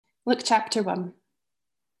Luke chapter 1.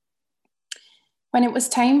 When it was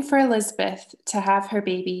time for Elizabeth to have her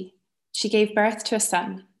baby, she gave birth to a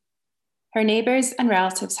son. Her neighbours and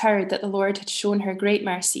relatives heard that the Lord had shown her great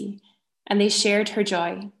mercy, and they shared her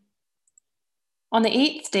joy. On the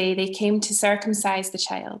 8th day, they came to circumcise the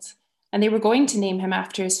child, and they were going to name him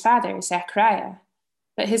after his father, Zechariah.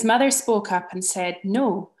 But his mother spoke up and said,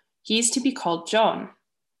 "No, he is to be called John."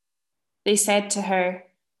 They said to her,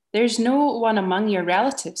 "There's no one among your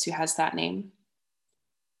relatives who has that name."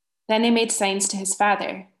 Then they made signs to his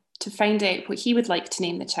father to find out what he would like to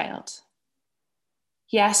name the child.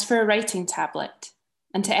 He asked for a writing tablet,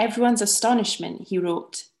 and to everyone's astonishment, he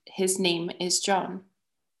wrote, "His name is John."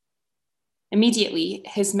 Immediately,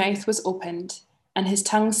 his mouth was opened and his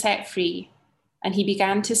tongue set free, and he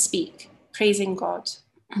began to speak, praising God.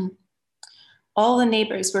 All the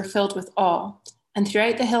neighbors were filled with awe, and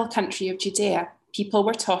throughout the hill country of Judea, people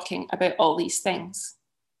were talking about all these things.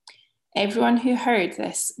 Everyone who heard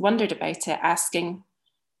this wondered about it, asking,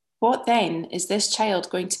 "What then is this child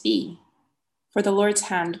going to be?" For the Lord's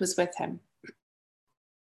hand was with him.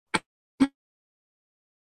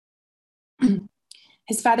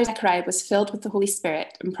 His father Zechariah was filled with the Holy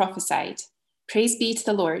Spirit and prophesied, "Praise be to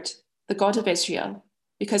the Lord, the God of Israel,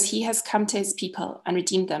 because he has come to his people and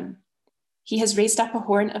redeemed them. He has raised up a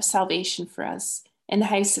horn of salvation for us in the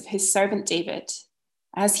house of his servant David,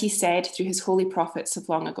 as he said through his holy prophets of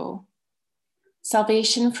long ago.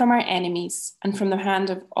 Salvation from our enemies and from the hand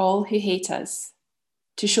of all who hate us,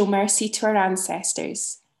 to show mercy to our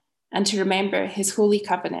ancestors and to remember his holy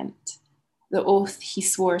covenant, the oath he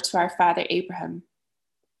swore to our father Abraham,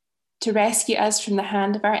 to rescue us from the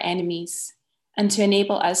hand of our enemies and to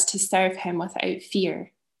enable us to serve him without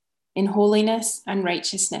fear, in holiness and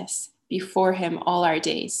righteousness before him all our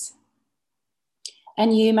days.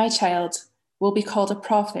 And you, my child, will be called a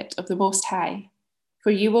prophet of the Most High, for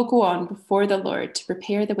you will go on before the Lord to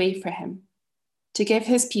prepare the way for him, to give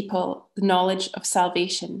his people the knowledge of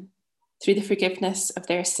salvation through the forgiveness of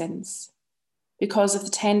their sins, because of the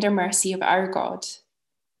tender mercy of our God,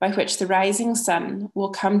 by which the rising sun will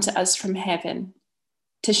come to us from heaven,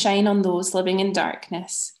 to shine on those living in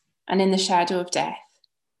darkness and in the shadow of death,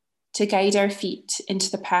 to guide our feet into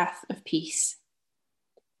the path of peace."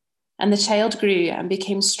 And the child grew and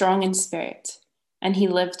became strong in spirit, and he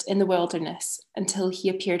lived in the wilderness until he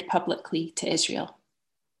appeared publicly to Israel.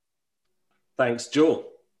 Thanks, Joe.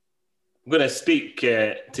 I'm going to speak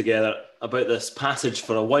together about this passage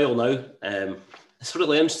for a while now. It's a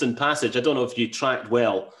really interesting passage. I don't know if you tracked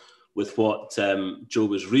well with what Joe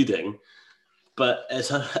was reading, but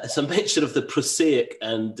it's a mixture of the prosaic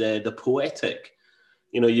and the poetic.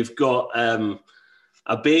 You know, you've got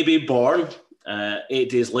a baby born. 8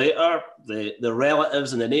 days later, the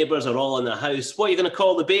relatives and the neighbours are all in the house. What are you going to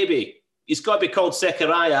call the baby? He's got to be called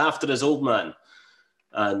Zechariah after his old man.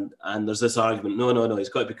 And there's this argument, no, he's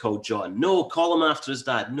got to be called John. No, call him after his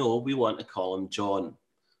dad. No, we want to call him John.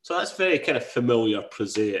 So that's very kind of familiar,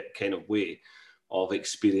 prosaic kind of way of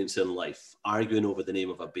experiencing life, arguing over the name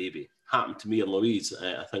of a baby. Happened to me and Louise,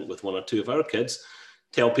 I think, with one or two of our kids.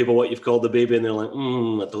 Tell people what you've called the baby, and they're like,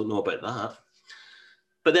 I don't know about that.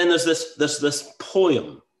 But then there's this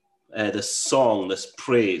poem, this song, this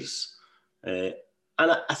praise. And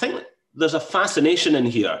I think there's a fascination in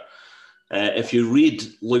here if you read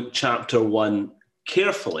Luke chapter 1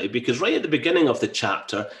 carefully, because right at the beginning of the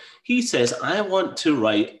chapter, he says, I want to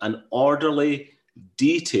write an orderly,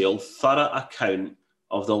 detailed, thorough account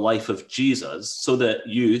of the life of Jesus so that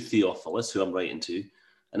you, Theophilus, who I'm writing to,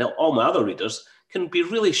 and all my other readers, can be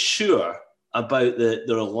really sure about the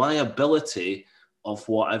reliability of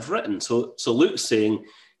what I've written. So Luke's saying,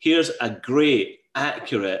 here's a great,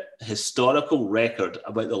 accurate, historical record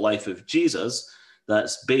about the life of Jesus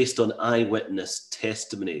that's based on eyewitness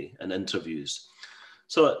testimony and interviews.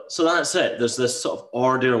 So that's it. There's this sort of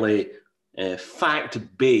orderly,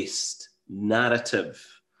 fact-based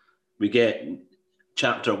narrative. We get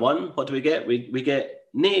chapter 1. What do we get? We get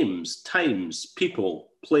names, times,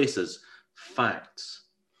 people, places, facts.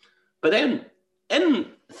 But then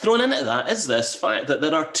thrown into that is this fact that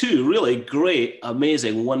there are two really great,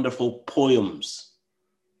 amazing, wonderful poems.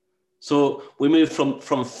 So we move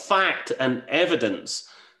from fact and evidence,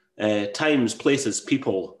 times, places,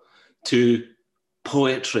 people, to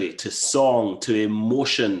poetry, to song, to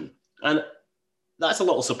emotion. And that's a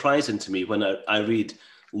little surprising to me when I read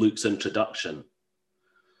Luke's introduction.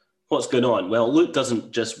 What's going on? Well, Luke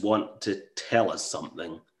doesn't just want to tell us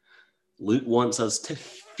something. Luke wants us to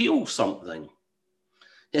feel something.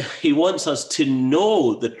 He wants us to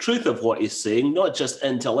know the truth of what he's saying, not just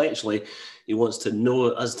intellectually. He wants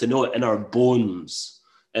us to know it in our bones,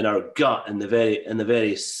 in our gut, in the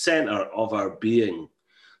very center of our being.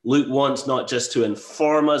 Luke wants not just to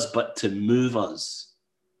inform us, but to move us.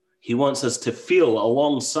 He wants us to feel,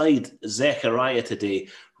 alongside Zechariah today,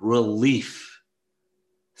 relief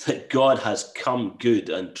that God has come good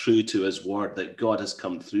and true to his word, that God has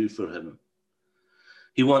come through for him.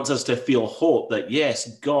 He wants us to feel hope that,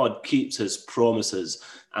 yes, God keeps his promises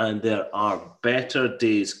and there are better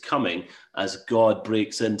days coming as God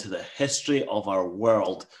breaks into the history of our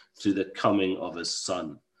world through the coming of his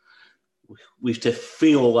Son. We have to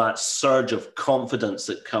feel that surge of confidence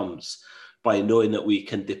that comes by knowing that we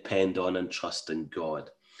can depend on and trust in God.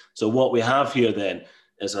 So what we have here then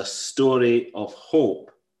is a story of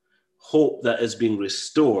hope, hope that is being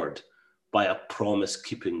restored by a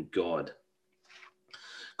promise-keeping God.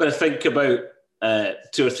 I'm going to think about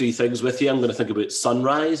 2 or 3 things with you. I'm going to think about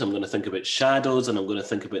sunrise, I'm going to think about shadows, and I'm going to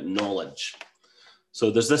think about knowledge. So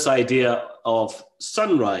there's this idea of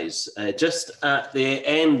sunrise. Just at the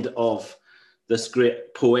end of this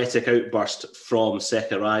great poetic outburst from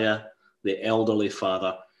Zechariah, the elderly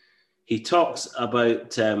father, he talks about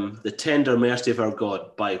the tender mercy of our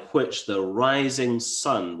God, by which the rising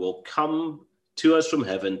sun will come to us from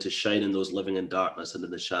heaven to shine in those living in darkness and in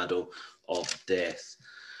the shadow of death.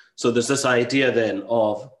 So there's this idea then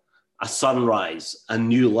of a sunrise, a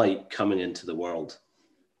new light coming into the world.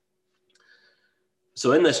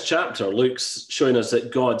 So in this chapter, Luke's showing us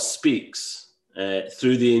that God speaks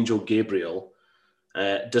through the angel Gabriel,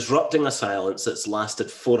 disrupting a silence that's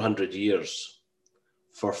lasted 400 years.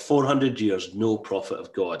 For 400 years, no prophet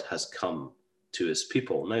of God has come to his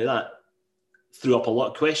people. Now that threw up a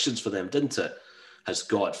lot of questions for them, didn't it? Has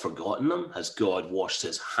God forgotten them? Has God washed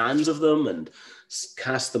his hands of them and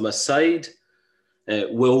cast them aside?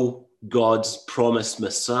 Will God's promised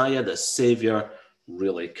Messiah, the Savior,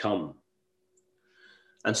 really come?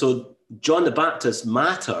 And so John the Baptist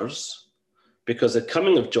matters because the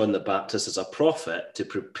coming of John the Baptist as a prophet to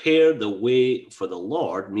prepare the way for the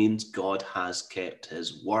Lord means God has kept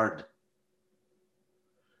his word.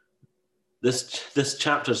 This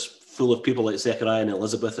chapter's full of people like Zechariah and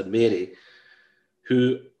Elizabeth and Mary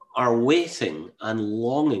who are waiting and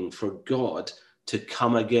longing for God to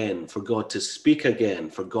come again, for God to speak again,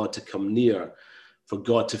 for God to come near, for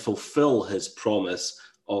God to fulfill his promise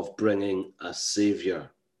of bringing a Savior.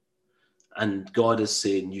 And God is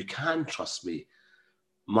saying, you can trust me.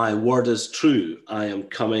 My word is true. I am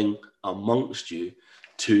coming amongst you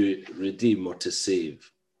to redeem or to save.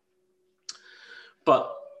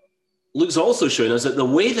 But Luke's also showing us that the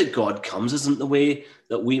way that God comes isn't the way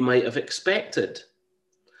that we might have expected.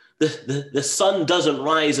 The sun doesn't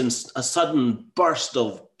rise in a sudden burst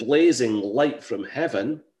of blazing light from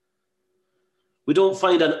heaven. We don't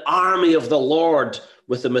find an army of the Lord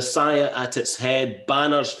with the Messiah at its head,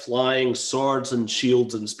 banners flying, swords and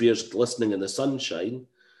shields and spears glistening in the sunshine.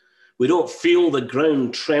 We don't feel the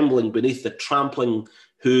ground trembling beneath the trampling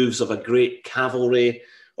hooves of a great cavalry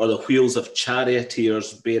or the wheels of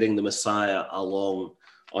charioteers bearing the Messiah along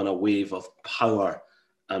on a wave of power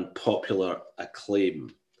and popular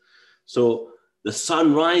acclaim. So the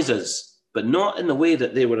sun rises, but not in the way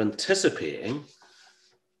that they were anticipating.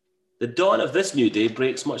 The dawn of this new day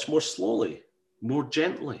breaks much more slowly, more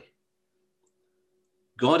gently.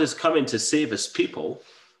 God is coming to save his people,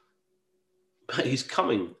 but he's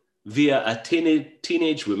coming via a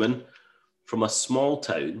teenage woman from a small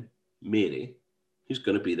town, Mary, who's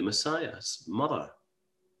going to be the Messiah's mother.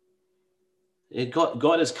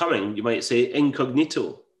 God is coming, you might say,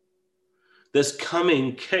 incognito. This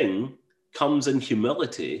coming king comes in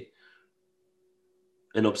humility,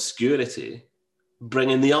 in obscurity,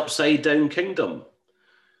 bringing the upside down kingdom.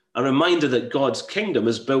 A reminder that God's kingdom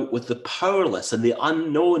is built with the powerless and the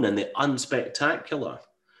unknown and the unspectacular,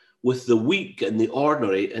 with the weak and the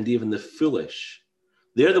ordinary and even the foolish.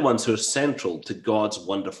 They're the ones who are central to God's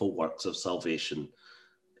wonderful works of salvation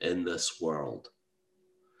in this world.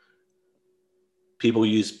 People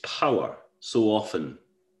use power so often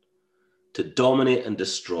to dominate and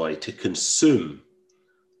destroy, to consume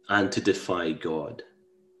and to defy God.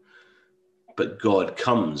 But God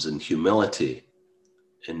comes in humility,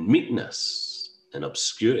 in meekness, in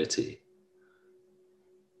obscurity,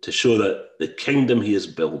 to show that the kingdom he is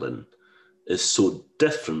building is so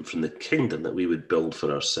different from the kingdom that we would build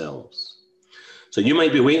for ourselves. So you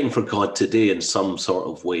might be waiting for God today in some sort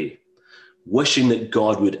of way, wishing that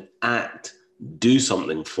God would act, do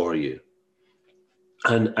something for you.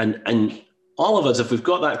 And all of us, if we've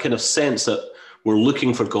got that kind of sense that we're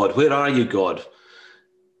looking for God, where are you, God?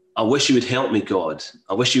 I wish you would help me, God.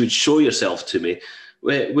 I wish you would show yourself to me.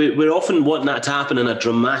 We're often wanting that to happen in a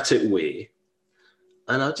dramatic way.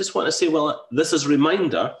 And I just want to say, well, this is a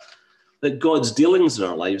reminder that God's dealings in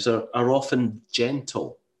our lives are often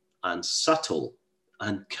gentle and subtle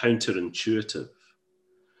and counterintuitive.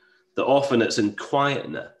 That often it's in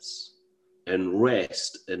quietness, in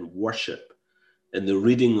rest, in worship, in the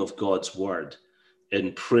reading of God's word,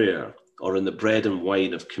 in prayer, or in the bread and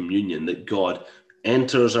wine of communion that God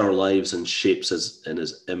enters our lives and shapes us in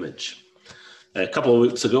his image. A couple of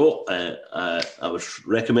weeks ago, I was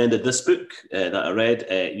recommended this book that I read,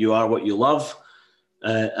 You Are What You Love.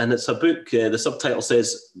 And it's a book, the subtitle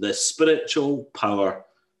says, The Spiritual Power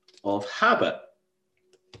of Habit.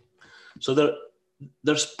 So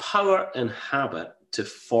there's power in habit to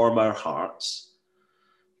form our hearts,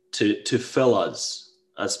 to fill us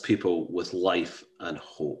as people with life and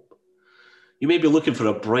hope. You may be looking for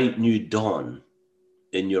a bright new dawn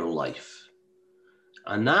in your life.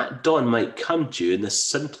 And that dawn might come to you in the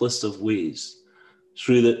simplest of ways,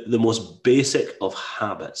 through the most basic of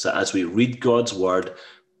habits, that as we read God's word,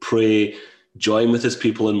 pray, join with his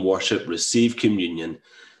people in worship, receive communion,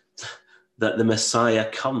 that the Messiah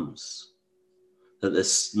comes, that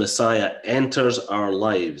this Messiah enters our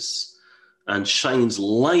lives and shines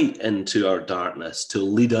light into our darkness to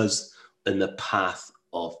lead us in the path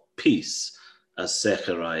of peace, as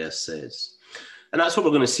Zechariah says. And that's what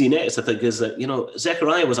we're going to see next, I think, is that,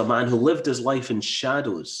 Zechariah was a man who lived his life in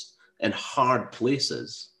shadows, in hard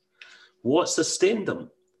places. What sustained him?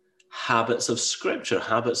 Habits of scripture,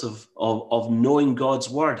 habits of knowing God's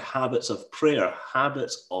word, habits of prayer,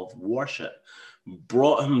 habits of worship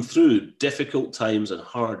brought him through difficult times and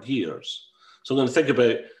hard years. So I'm going to think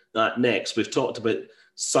about that next. We've talked about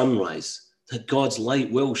sunrise, that God's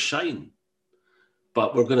light will shine.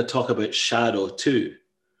 But we're going to talk about shadow too.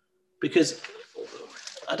 Because,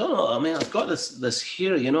 I don't know, I've got this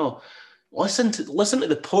here, listen to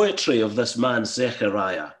the poetry of this man,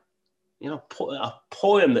 Zechariah. A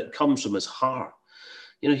poem that comes from his heart.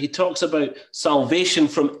 He talks about salvation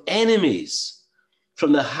from enemies,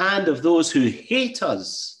 from the hand of those who hate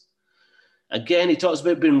us. Again, he talks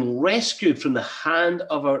about being rescued from the hand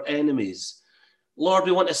of our enemies. Lord,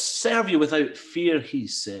 we want to serve you without fear, he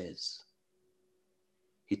says.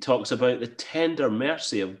 He talks about the tender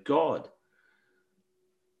mercy of God,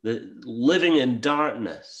 the living in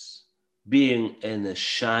darkness, being in the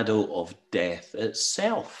shadow of death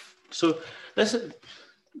itself. So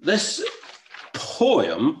this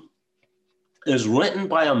poem is written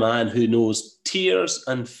by a man who knows tears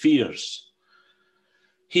and fears.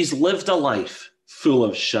 He's lived a life full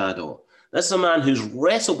of shadow. This is a man who's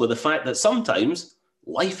wrestled with the fact that sometimes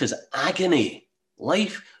life is agony.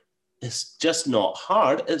 Life is just not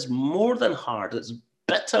hard. It's more than hard. It's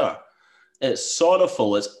bitter. It's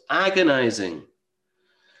sorrowful. It's agonizing.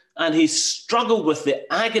 And he struggled with the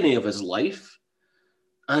agony of his life,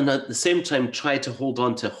 and at the same time tried to hold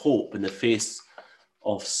on to hope in the face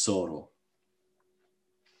of sorrow.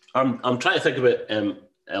 I'm trying to think about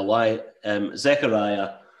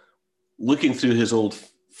Zechariah looking through his old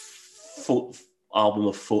album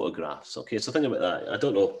of photographs. Okay, so think about that. I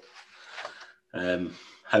don't know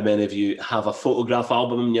how many of you have a photograph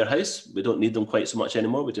album in your house. We don't need them quite so much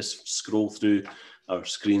anymore. We just scroll through our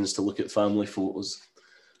screens to look at family photos.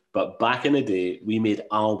 But back in the day, we made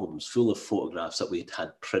albums full of photographs that we'd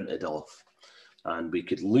had printed off. And we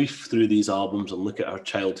could leaf through these albums and look at our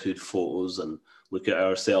childhood photos and look at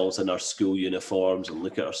ourselves in our school uniforms and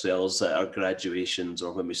look at ourselves at our graduations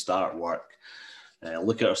or when we start work.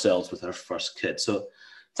 Look at ourselves with our first kid. So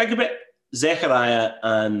think about Zechariah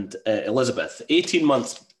and Elizabeth, 18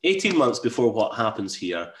 months before what happens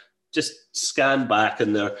here. Just scan back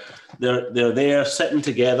and they're there sitting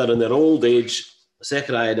together in their old age,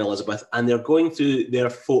 Zechariah and Elizabeth, and they're going through their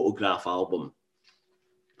photograph album.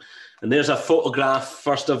 And there's a photograph,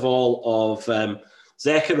 first of all, of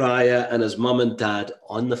Zechariah and his mum and dad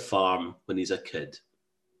on the farm when he's a kid.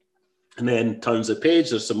 And then turns the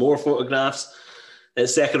page, there's some more photographs.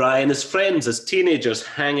 It's Zechariah and his friends as teenagers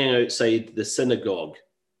hanging outside the synagogue.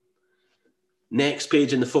 Next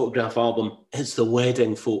page in the photograph album, it's the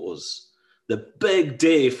wedding photos. The big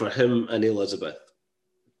day for him and Elizabeth.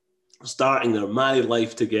 Starting their married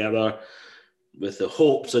life together with the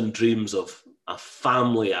hopes and dreams of a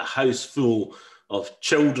family, a house full of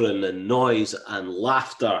children and noise and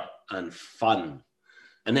laughter and fun.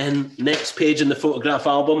 And then next page in the photograph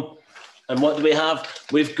album, and what do we have?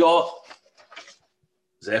 We've got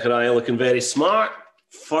Zechariah looking very smart,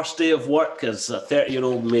 first day of work as a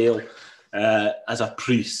 30-year-old male, as a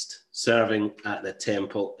priest serving at the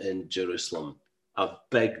temple in Jerusalem. A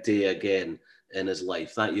big day again in his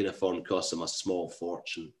life. That uniform cost him a small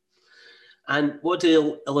fortune. And what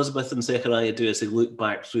do Elizabeth and Zechariah do as they look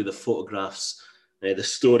back through the photographs the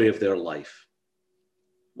story of their life?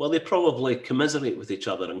 Well, they probably commiserate with each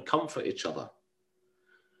other and comfort each other,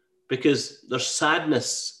 because there's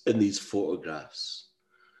sadness in these photographs.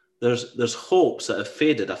 There's hopes that have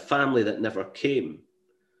faded, a family that never came,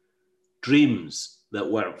 dreams that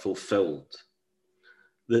weren't fulfilled.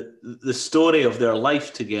 The story of their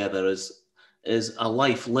life together is a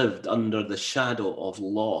life lived under the shadow of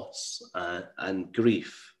loss and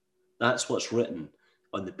grief. That's what's written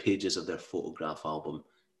on the pages of their photograph album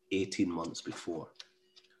 18 months before.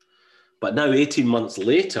 But now, 18 months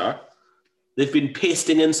later, they've been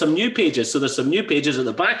pasting in some new pages. So there's some new pages at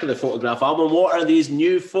the back of the photograph album. What are these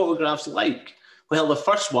new photographs like? Well, the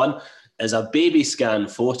first one is a baby scan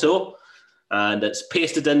photo, and it's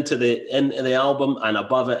pasted into the album, and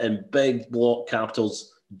above it in big block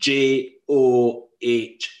capitals, J-O-H-N,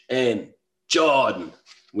 John.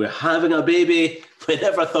 We're having a baby. We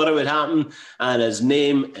never thought it would happen, and his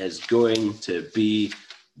name is going to be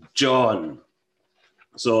John.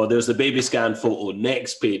 So there's the baby scan photo.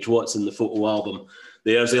 Next page, what's in the photo album?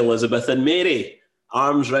 There's Elizabeth and Mary,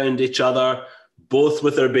 arms round each other, both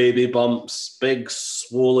with their baby bumps, big,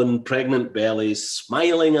 swollen, pregnant bellies,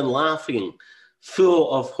 smiling and laughing,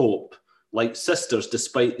 full of hope, like sisters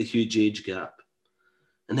despite the huge age gap.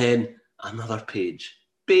 And then another page.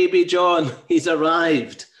 Baby John, he's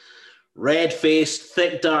arrived. Red-faced,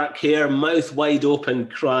 thick dark hair, mouth wide open,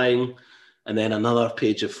 crying. And then another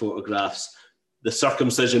page of photographs. The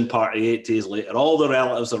circumcision party 8 days later, all the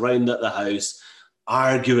relatives around at the house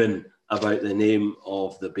arguing about the name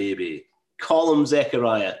of the baby. Call him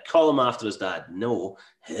Zechariah, call him after his dad. No,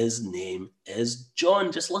 his name is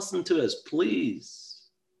John. Just listen to us, please.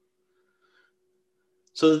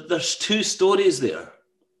 So there's two stories there.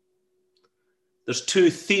 There's two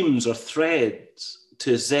themes or threads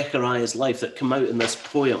to Zechariah's life that come out in this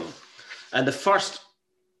poem. And the first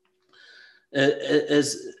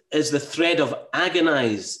is the thread of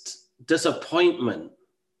agonized disappointment.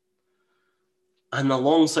 And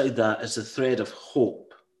alongside that is the thread of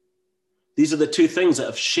hope. These are the two things that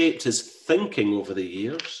have shaped his thinking over the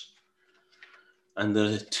years. And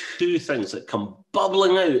the two things that come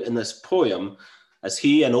bubbling out in this poem as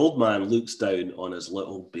he, an old man, looks down on his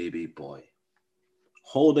little baby boy,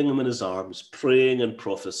 holding him in his arms, praying and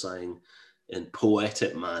prophesying in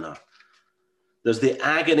poetic manner. There's the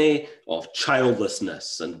agony of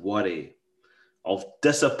childlessness and worry, of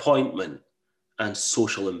disappointment and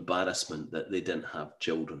social embarrassment that they didn't have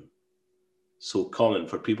children. So common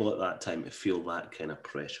for people at that time to feel that kind of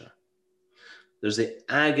pressure. There's the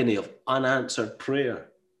agony of unanswered prayer,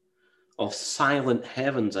 of silent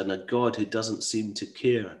heavens and a God who doesn't seem to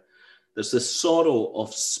care. There's the sorrow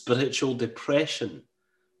of spiritual depression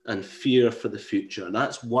and fear for the future. And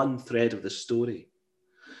that's one thread of the story.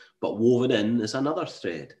 But woven in is another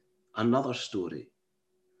thread, another story.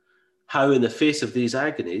 How in the face of these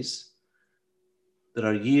agonies, there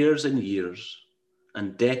are years and years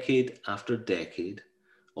and decade after decade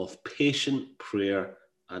of patient prayer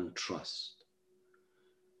and trust.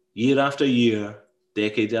 Year after year,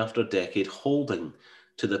 decade after decade, holding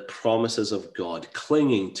to the promises of God,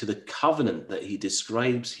 clinging to the covenant that he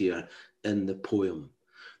describes here in the poem.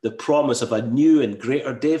 The promise of a new and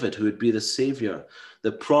greater David who would be the Savior.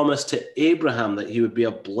 The promise to Abraham that he would be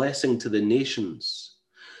a blessing to the nations.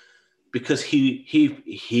 Because he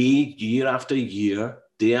year after year,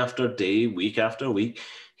 day after day, week after week,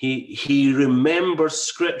 he remembers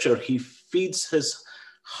Scripture. He feeds his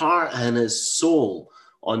heart and his soul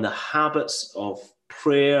on the habits of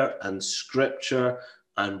prayer and Scripture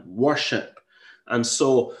and worship. And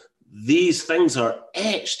so these things are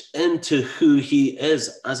etched into who he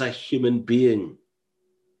is as a human being.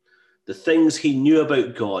 The things he knew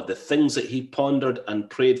about God, the things that he pondered and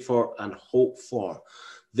prayed for and hoped for,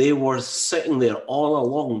 they were sitting there all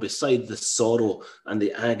along beside the sorrow and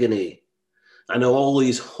the agony. And all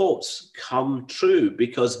these hopes come true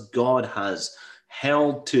because God has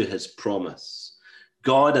held to his promise.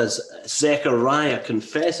 God, as Zechariah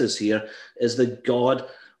confesses here, is the God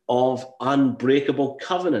of unbreakable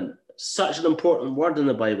covenant. Such an important word in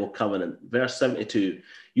the Bible, covenant. Verse 72,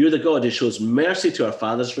 you're the God who shows mercy to our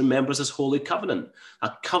fathers, remembers his holy covenant.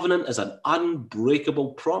 A covenant is an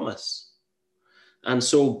unbreakable promise. And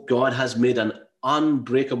so God has made an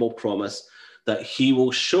unbreakable promise that he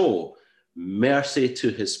will show mercy to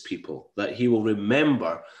his people, that he will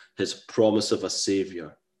remember his promise of a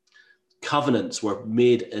Savior. Covenants were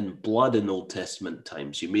made in blood in Old Testament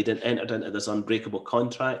times. You entered into this unbreakable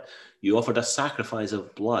contract. You offered a sacrifice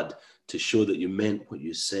of blood to show that you meant what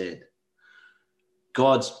you said.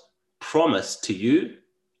 God's promise to you,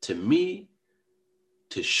 to me,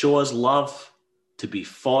 to show us love, to be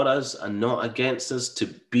for us and not against us, to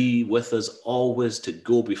be with us always, to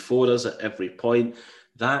go before us at every point.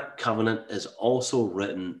 That covenant is also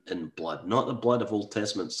written in blood, not the blood of Old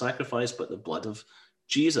Testament sacrifice, but the blood of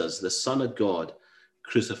Jesus, the Son of God,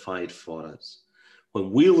 crucified for us.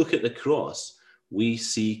 When we look at the cross, we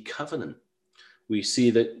see covenant. We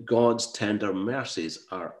see that God's tender mercies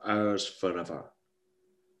are ours forever.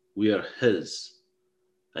 We are his,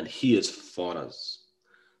 and he is for us.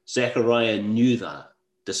 Zechariah knew that,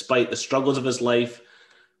 despite the struggles of his life,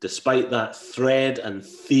 despite that thread and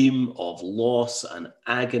theme of loss and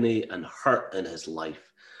agony and hurt in his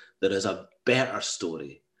life, there is a better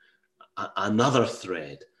story, another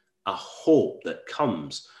thread, a hope that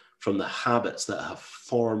comes from the habits that have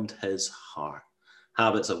formed his heart.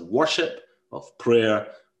 Habits of worship, of prayer,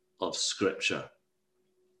 of scripture.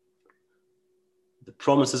 The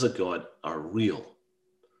promises of God are real.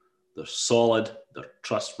 They're solid, they're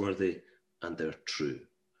trustworthy, and they're true.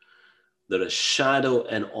 There is shadow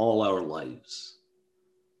in all our lives.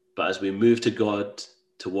 But as we move to God,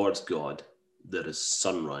 towards God, there is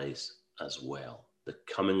sunrise as well. The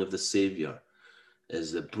coming of the Savior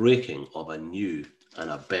is the breaking of a new and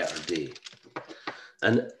a better day.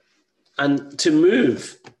 And to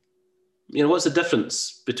move, what's the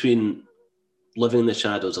difference between living in the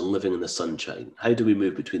shadows and living in the sunshine? How do we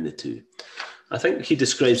move between the two? I think he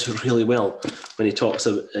describes it really well when he talks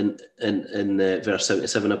in verse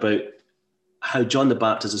 77 about how John the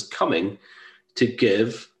Baptist is coming to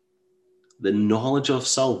give the knowledge of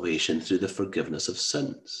salvation through the forgiveness of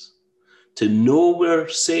sins. To know we're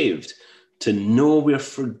saved, to know we're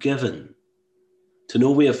forgiven, to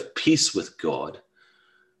know we have peace with God,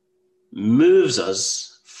 moves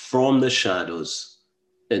us from the shadows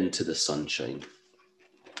into the sunshine.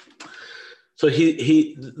 So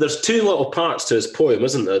there's two little parts to his poem,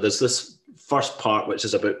 isn't there? There's this first part, which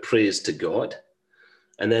is about praise to God.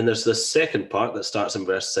 And then there's this second part that starts in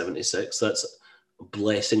verse 76. That's a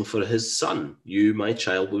blessing for his son. You, my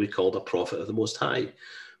child, will be called a prophet of the Most High.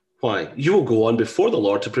 Why? You will go on before the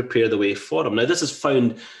Lord to prepare the way for him. Now, this is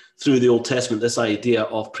found through the Old Testament, this idea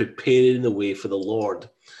of preparing the way for the Lord.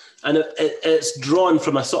 And it's drawn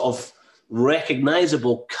from a sort of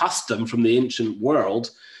recognizable custom from the ancient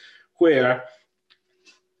world, where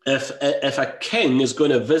if a king is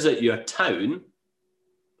going to visit your town,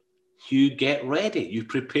 you get ready. You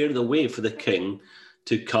prepare the way for the king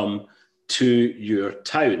to come to your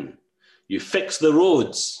town. You fix the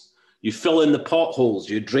roads. You fill in the potholes.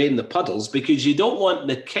 You drain the puddles, because you don't want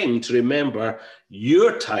the king to remember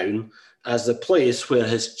your town as the place where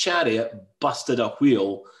his chariot busted a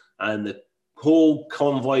wheel and the whole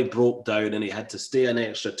convoy broke down and he had to stay an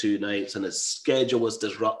extra 2 nights and his schedule was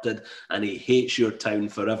disrupted and he hates your town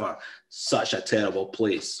forever. Such a terrible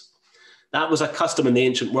place. That was a custom in the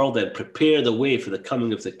ancient world then. Prepare the way for the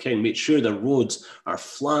coming of the king. Make sure the roads are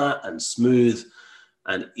flat and smooth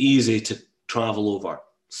and easy to travel over.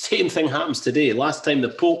 Same thing happens today. Last time the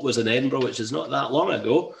Pope was in Edinburgh, which is not that long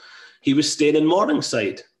ago, he was staying in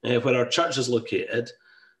Morningside, where our church is located,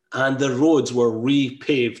 and the roads were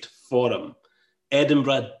repaved for him.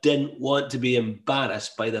 Edinburgh didn't want to be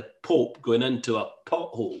embarrassed by the Pope going into a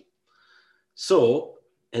pothole. So,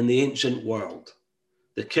 in the ancient world,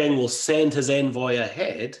 the king will send his envoy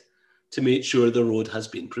ahead to make sure the road has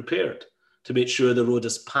been prepared, to make sure the road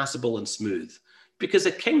is passable and smooth, because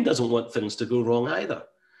the king doesn't want things to go wrong either.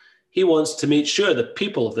 He wants to make sure the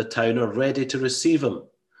people of the town are ready to receive him.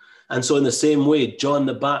 And so in the same way, John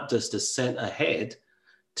the Baptist is sent ahead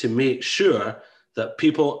to make sure that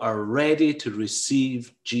people are ready to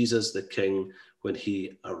receive Jesus the King when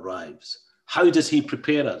he arrives. How does he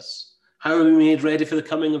prepare us? How are we made ready for the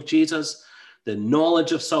coming of Jesus? The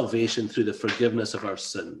knowledge of salvation through the forgiveness of our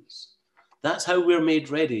sins. That's how we're made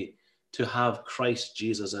ready to have Christ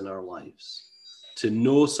Jesus in our lives, to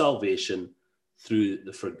know salvation through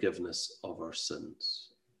the forgiveness of our sins.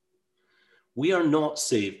 We are not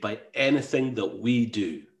saved by anything that we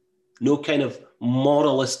do. No kind of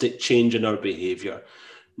moralistic change in our behavior,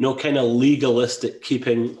 no kind of legalistic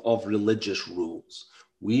keeping of religious rules.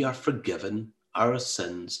 We are forgiven our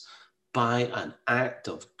sins by an act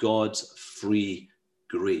of God's free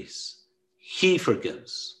grace. He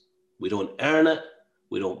forgives. We don't earn it.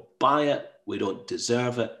 We don't buy it. We don't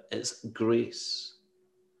deserve it. It's grace.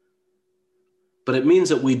 But it means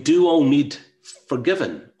that we do all need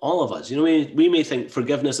forgiven, all of us. We may think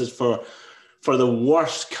forgiveness is for the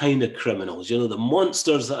worst kind of criminals, the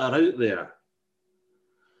monsters that are out there.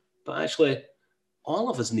 But actually, all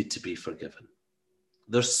of us need to be forgiven.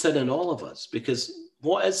 There's sin in all of us, because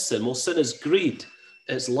what is sin? Well, sin is greed.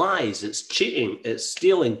 It's lies. It's cheating. It's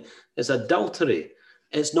stealing. It's adultery.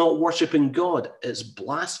 It's not worshiping God, it's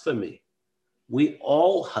blasphemy. We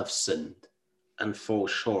all have sinned and fall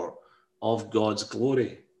short of God's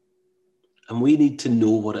glory. And we need to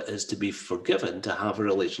know what it is to be forgiven, to have a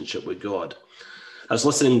relationship with God. I was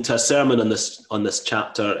listening to a sermon on this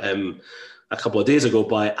chapter a couple of days ago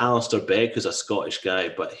by Alistair Begg, who's a Scottish guy,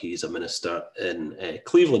 but he's a minister in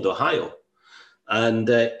Cleveland, Ohio. And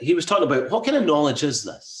he was talking about, what kind of knowledge is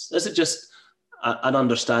this? Is it just an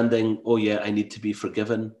understanding, oh yeah, I need to be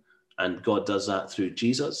forgiven, and God does that through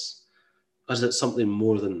Jesus? Or is it something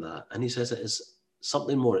more than that? And he says it is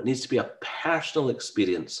something more. It needs to be a personal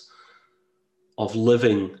experience of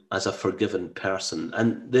living as a forgiven person.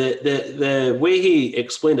 And the way he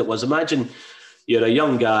explained it was, imagine you're a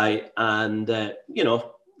young guy and,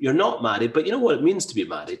 you're not married, but you know what it means to be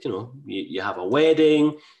married. You have a wedding,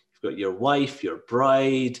 you've got your wife, your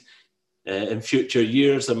bride. In future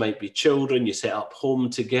years, there might be children. You set up home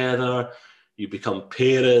together. You become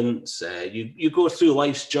parents. You go through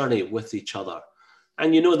life's journey with each other.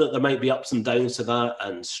 And you know that there might be ups and downs to that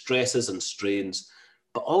and stresses and strains.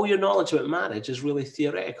 But all your knowledge about marriage is really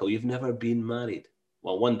theoretical. You've never been married.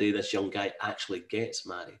 Well, one day this young guy actually gets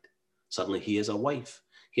married. Suddenly he has a wife.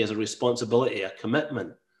 He has a responsibility, a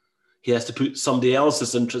commitment. He has to put somebody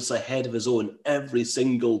else's interests ahead of his own every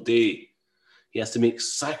single day. He has to make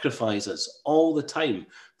sacrifices all the time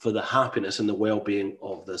for the happiness and the well-being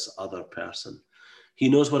of this other person. He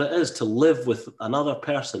knows what it is to live with another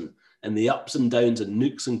person in the ups and downs and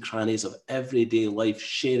nooks and crannies of everyday life,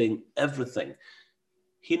 sharing everything.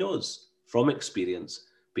 He knows from experience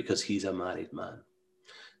because he's a married man.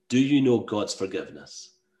 Do you know God's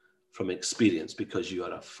forgiveness from experience because you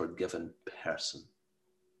are a forgiven person?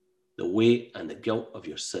 The weight and the guilt of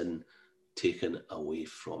your sin taken away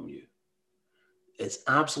from you. It's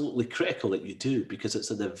absolutely critical that you do, because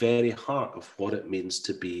it's at the very heart of what it means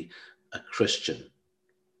to be a Christian.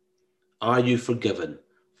 Are you forgiven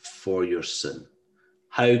for your sin?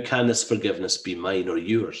 How can this forgiveness be mine or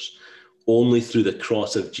yours? Only through the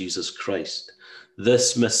cross of Jesus Christ.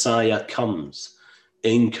 This Messiah comes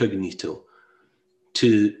incognito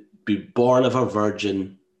to be born of a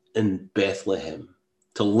virgin in Bethlehem,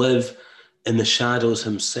 to live in the shadows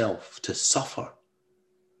himself, to suffer.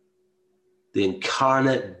 The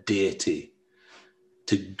incarnate deity,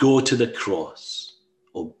 to go to the cross,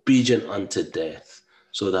 obedient unto death,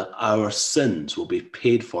 so that our sins will be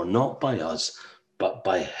paid for, not by us, but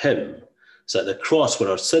by him. It's at the cross where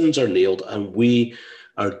our sins are nailed and we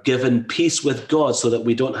are given peace with God, so that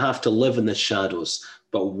we don't have to live in the shadows,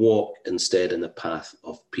 but walk instead in the path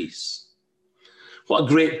of peace. What a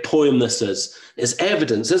great poem this is. It's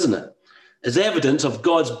evidence, isn't it? It's evidence of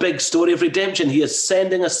God's big story of redemption. He is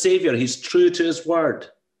sending a savior. He's true to his word.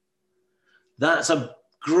 That's a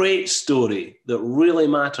great story that really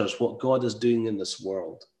matters, what God is doing in this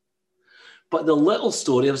world. But the little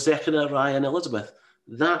story of Zechariah and Elizabeth,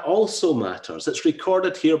 that also matters. It's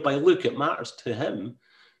recorded here by Luke. It matters to him,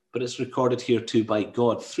 but it's recorded here too by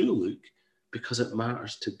God through Luke, because it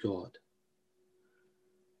matters to God.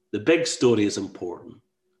 The big story is important,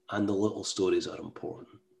 and the little stories are important.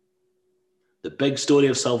 The big story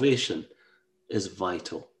of salvation is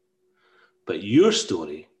vital. But your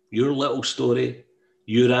story, your little story,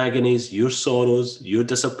 your agonies, your sorrows, your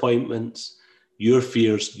disappointments, your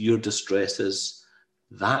fears, your distresses,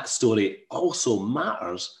 that story also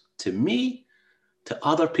matters to me, to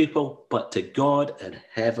other people, but to God in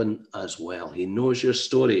heaven as well. He knows your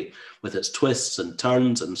story with its twists and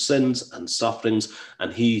turns and sins and sufferings.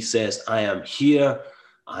 And he says, I am here.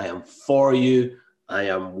 I am for you. I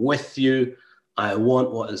am with you. I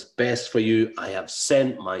want what is best for you. I have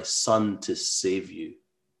sent my son to save you.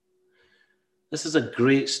 This is a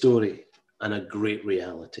great story and a great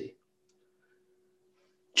reality.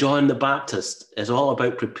 John the Baptist is all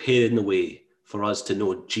about preparing the way for us to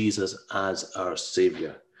know Jesus as our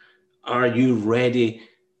Savior. Are you ready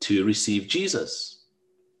to receive Jesus?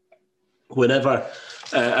 Whenever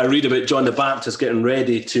I read about John the Baptist getting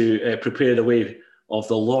ready to prepare the way of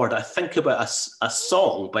the Lord, I think about a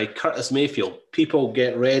song by Curtis Mayfield, People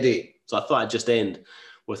Get Ready. So I thought I'd just end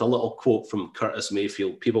with a little quote from Curtis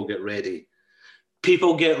Mayfield, People Get Ready.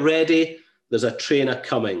 People get ready, there's a train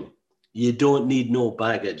a-coming. You don't need no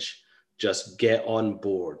baggage, just get on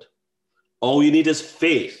board. All you need is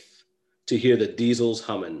faith to hear the diesels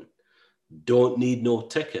humming. Don't need no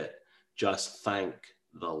ticket, just thank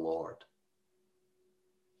the Lord.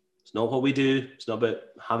 It's not what we do, it's not about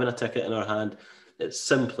having a ticket in our hand. It's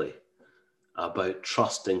simply about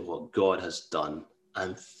trusting what God has done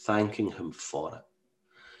and thanking him for it.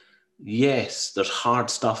 Yes, there's hard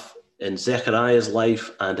stuff in Zechariah's life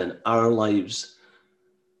and in our lives,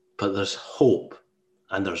 but there's hope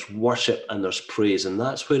and there's worship and there's praise. And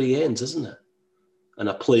that's where he ends, isn't it? In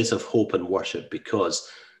a place of hope and worship, because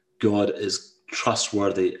God is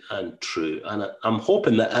trustworthy and true. And I'm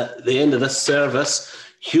hoping that at the end of this service,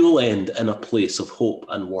 you'll end in a place of hope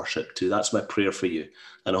and worship too. That's my prayer for you.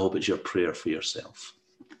 And I hope it's your prayer for yourself.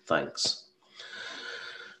 Thanks.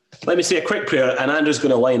 Let me say a quick prayer, and Andrew's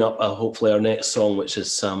going to line up hopefully our next song, which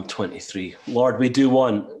is Psalm 23. Lord, we do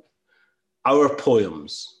want our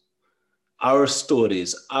poems, our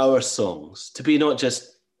stories, our songs to be not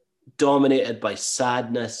just dominated by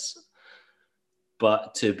sadness,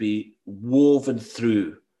 but to be woven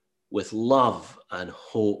through with love and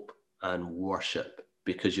hope and worship,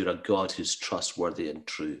 because you're a God who's trustworthy and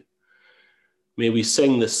true. May we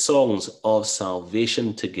sing the songs of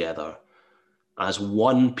salvation together as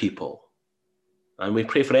one people. And we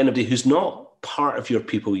pray for anybody who's not part of your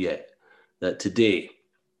people yet, that today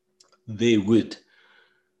they would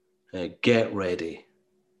get ready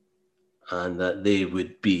and that they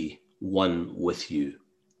would be one with you.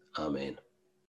 Amen.